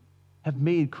genuinely have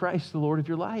made Christ the Lord of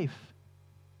your life.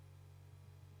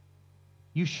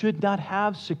 You should not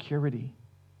have security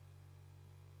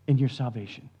in your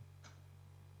salvation,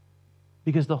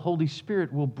 because the Holy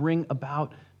Spirit will bring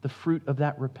about the fruit of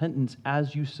that repentance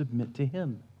as you submit to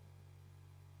Him.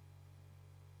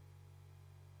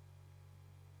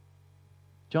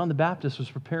 John the Baptist was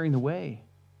preparing the way.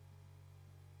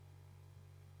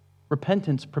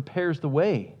 Repentance prepares the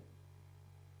way.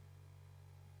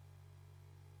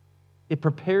 It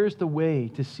prepares the way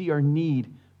to see our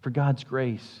need for God's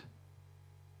grace.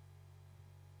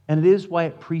 And it is why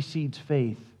it precedes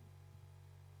faith.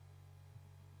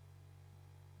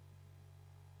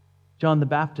 John the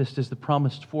Baptist is the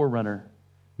promised forerunner,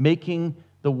 making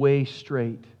the way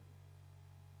straight.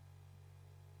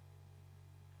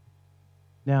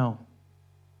 Now,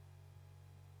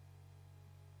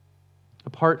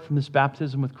 apart from this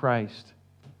baptism with Christ,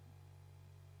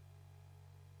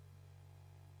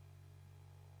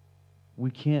 we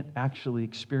can't actually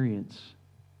experience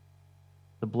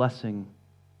the blessing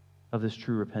of this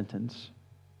true repentance.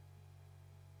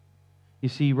 You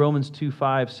see, Romans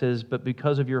 2:5 says, "But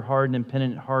because of your hard and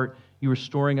impenitent heart, you are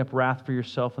storing up wrath for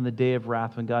yourself on the day of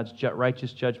wrath when God's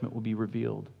righteous judgment will be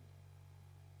revealed."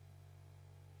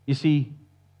 You see,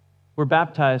 we're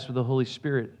baptized with the Holy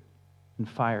Spirit and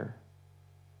fire.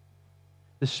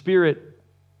 The Spirit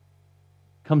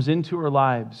comes into our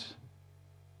lives,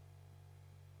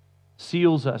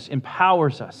 seals us,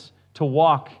 empowers us to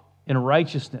walk in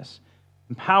righteousness,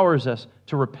 empowers us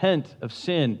to repent of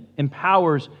sin,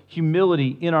 empowers humility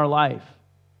in our life.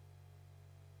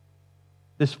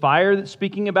 This fire that's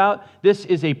speaking about, this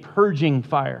is a purging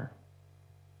fire.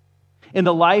 In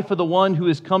the life of the one who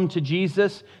has come to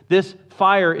Jesus, this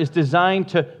fire is designed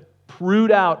to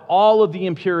root out all of the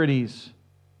impurities.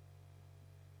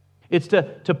 It's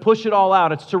to push it all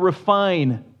out. It's to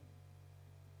refine.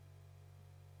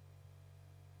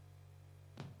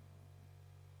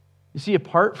 You see,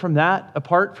 apart from that,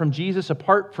 apart from Jesus,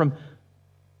 apart from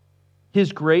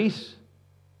His grace,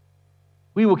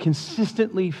 we will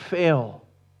consistently fail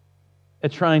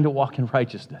at trying to walk in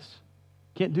righteousness.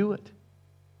 Can't do it.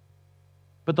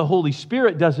 But the Holy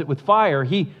Spirit does it with fire.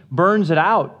 He burns it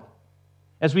out.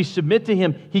 As we submit to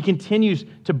Him, He continues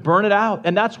to burn it out.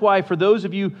 And that's why for those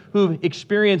of you who've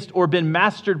experienced or been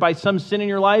mastered by some sin in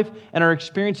your life and are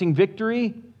experiencing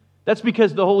victory, that's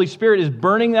because the Holy Spirit is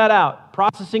burning that out,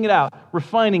 processing it out,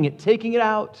 refining it, taking it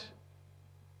out.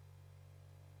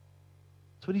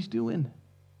 That's what He's doing.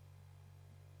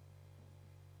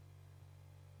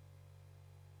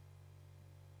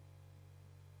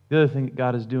 The other thing that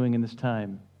God is doing in this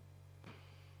time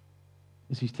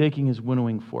is He's taking His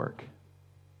winnowing fork.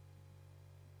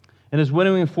 And His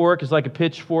winnowing fork is like a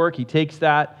pitchfork. He takes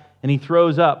that and He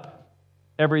throws up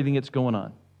everything that's going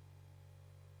on.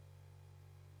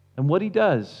 And what He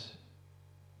does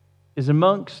is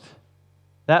amongst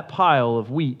that pile of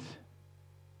wheat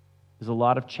is a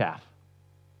lot of chaff.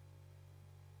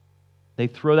 They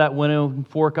throw that winnowing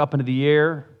fork up into the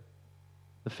air.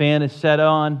 The fan is set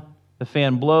on. The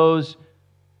fan blows.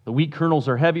 The wheat kernels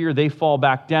are heavier. They fall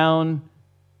back down.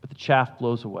 But the chaff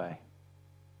blows away.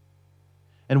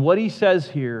 And what He says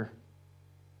here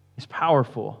is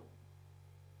powerful.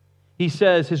 He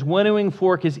says His winnowing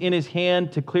fork is in His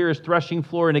hand to clear His threshing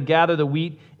floor and to gather the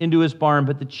wheat into His barn,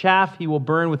 but the chaff He will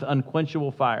burn with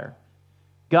unquenchable fire.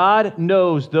 God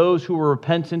knows those who are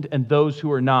repentant and those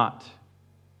who are not.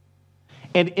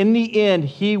 And in the end,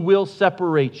 He will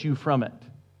separate you from it.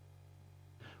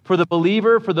 For the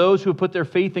believer, for those who have put their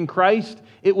faith in Christ,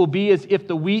 it will be as if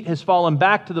the wheat has fallen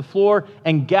back to the floor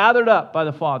and gathered up by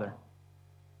the Father.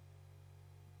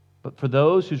 But for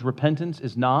those whose repentance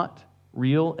is not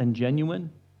real and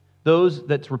genuine, those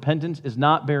that repentance is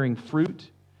not bearing fruit,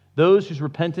 those whose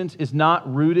repentance is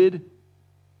not rooted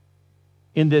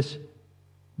in this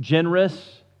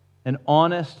generous and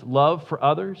honest love for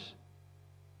others,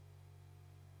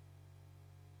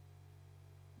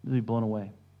 you'll be blown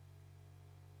away.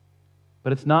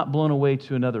 But it's not blown away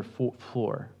to another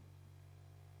floor.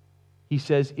 He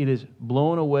says it is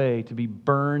blown away to be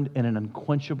burned in an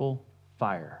unquenchable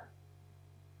fire.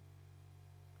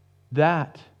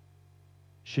 That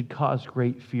should cause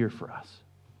great fear for us.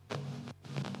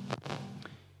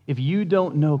 If you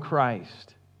don't know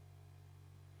Christ,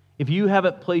 if you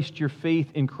haven't placed your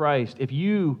faith in Christ, if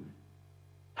you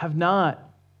have not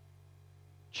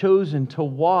chosen to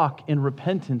walk in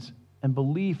repentance and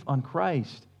belief on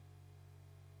Christ,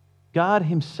 God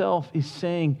Himself is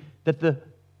saying that the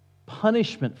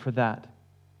punishment for that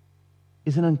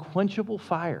is an unquenchable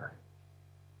fire.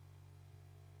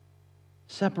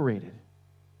 Separated.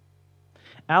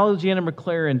 Alexander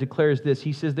Maclaren declares this.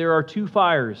 He says, there are two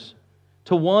fires,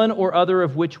 to one or other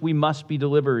of which we must be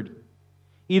delivered.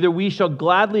 Either we shall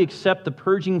gladly accept the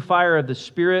purging fire of the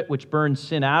Spirit which burns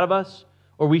sin out of us,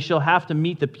 or we shall have to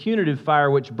meet the punitive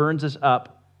fire which burns us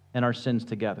up and our sins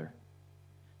together.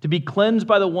 To be cleansed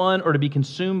by the one or to be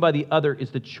consumed by the other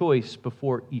is the choice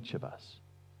before each of us.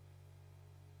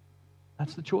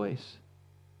 That's the choice.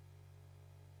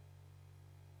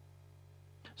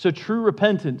 So true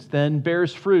repentance then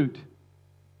bears fruit.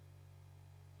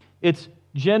 It's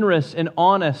generous and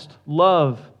honest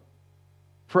love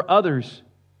for others,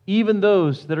 even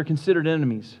those that are considered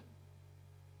enemies.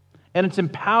 And it's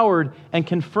empowered and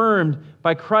confirmed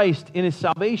by Christ in His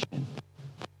salvation.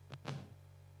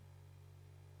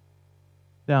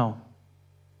 Now,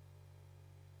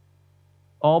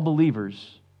 all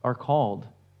believers are called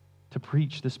to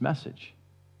preach this message,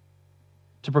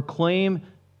 to proclaim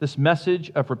this message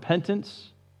of repentance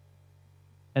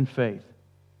and faith.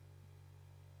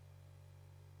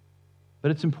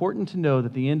 But it's important to know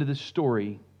that the end of this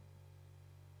story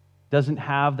doesn't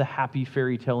have the happy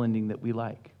fairy tale ending that we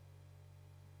like.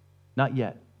 Not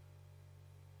yet.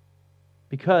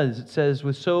 Because it says,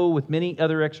 with many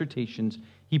other exhortations,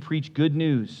 He preached good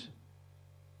news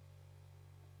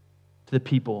to the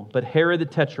people. But Herod the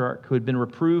Tetrarch, who had been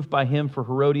reproved by him for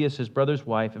Herodias, his brother's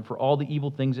wife, and for all the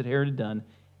evil things that Herod had done,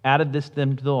 added this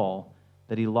then to all,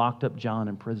 that he locked up John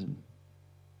in prison.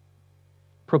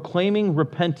 Proclaiming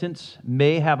repentance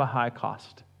may have a high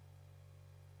cost,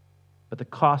 but the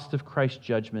cost of Christ's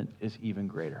judgment is even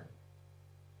greater.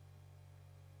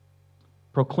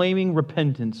 Proclaiming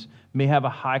repentance may have a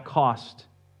high cost,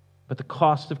 but the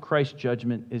cost of Christ's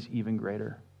judgment is even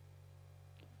greater.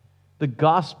 The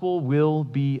gospel will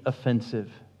be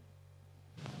offensive.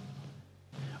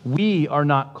 We are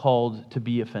not called to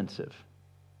be offensive.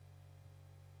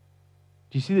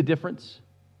 Do you see the difference?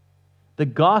 The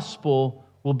gospel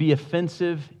will be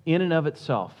offensive in and of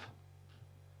itself,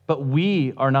 but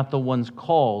we are not the ones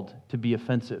called to be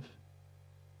offensive.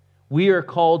 We are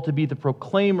called to be the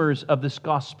proclaimers of this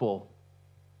gospel.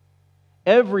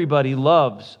 Everybody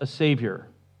loves a Savior.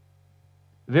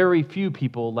 Very few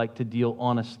people like to deal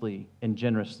honestly and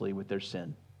generously with their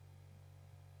sin.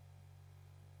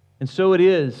 And so it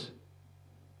is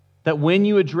that when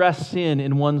you address sin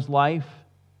in one's life,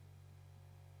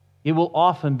 it will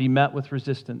often be met with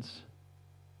resistance.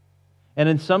 And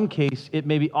in some case, it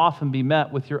may often be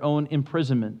met with your own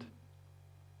imprisonment.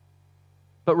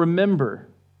 But remember,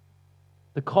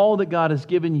 the call that God has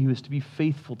given you is to be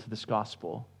faithful to this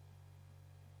gospel.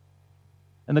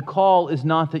 And the call is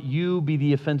not that you be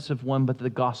the offensive one, but that the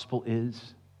gospel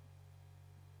is.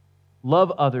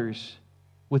 Love others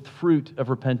with fruit of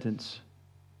repentance.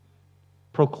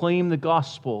 Proclaim the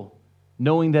gospel,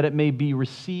 knowing that it may be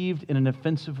received in an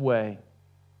offensive way,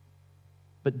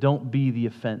 but don't be the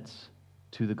offense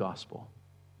to the gospel.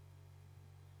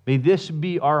 May this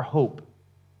be our hope,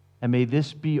 and may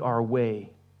this be our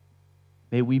way.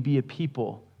 May we be a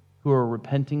people who are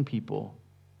repenting people,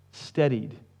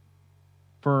 steadied,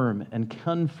 firm, and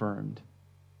confirmed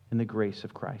in the grace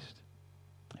of Christ.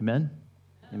 Amen?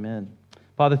 Amen.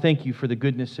 Father, thank you for the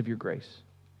goodness of your grace.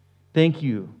 Thank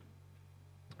you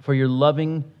for your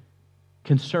loving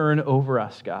concern over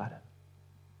us, God.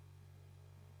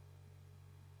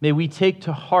 May we take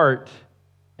to heart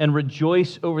and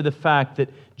rejoice over the fact that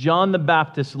John the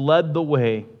Baptist led the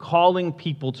way, calling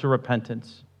people to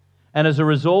repentance. And as a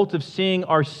result of seeing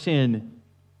our sin,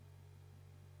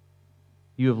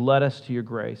 you have led us to your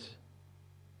grace.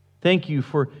 Thank you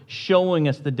for showing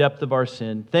us the depth of our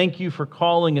sin. Thank you for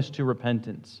calling us to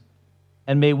repentance.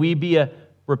 And may we be a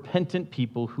repentant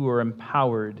people who are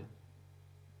empowered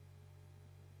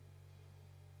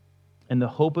in the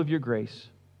hope of your grace,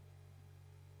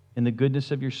 in the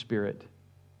goodness of your Spirit,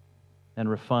 and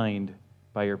refined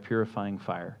by your purifying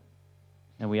fire.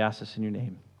 And we ask this in your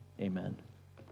name. Amen.